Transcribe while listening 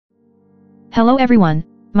Hello everyone,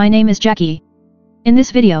 my name is Jackie. In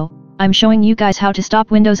this video, I'm showing you guys how to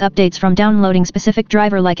stop Windows updates from downloading specific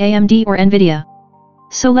driver like AMD or NVIDIA.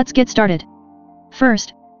 So let's get started.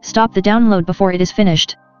 First, stop the download before it is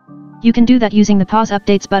finished. You can do that using the pause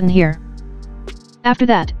updates button here. After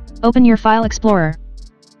that, open your File Explorer.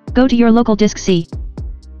 Go to your local disk C,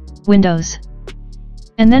 Windows,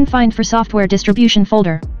 and then find for Software Distribution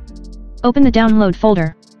folder. Open the download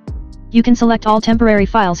folder. You can select all temporary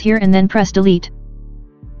files here and then press delete.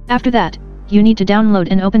 After that, you need to download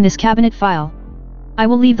and open this cabinet file. I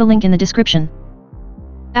will leave the link in the description.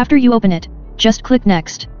 After you open it, just click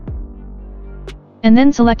next. And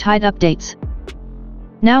then select hide updates.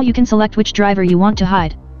 Now you can select which driver you want to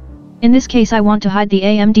hide. In this case I want to hide the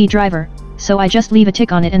AMD driver, so I just leave a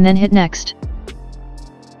tick on it and then hit next.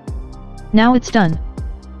 Now it's done.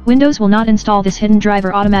 Windows will not install this hidden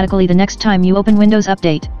driver automatically the next time you open Windows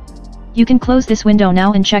Update. You can close this window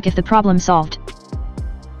now and check if the problem solved.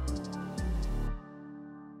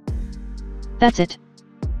 That's it.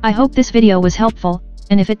 I hope this video was helpful,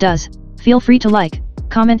 and if it does, feel free to like,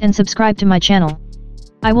 comment and subscribe to my channel.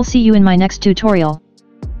 I will see you in my next tutorial.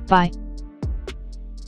 Bye.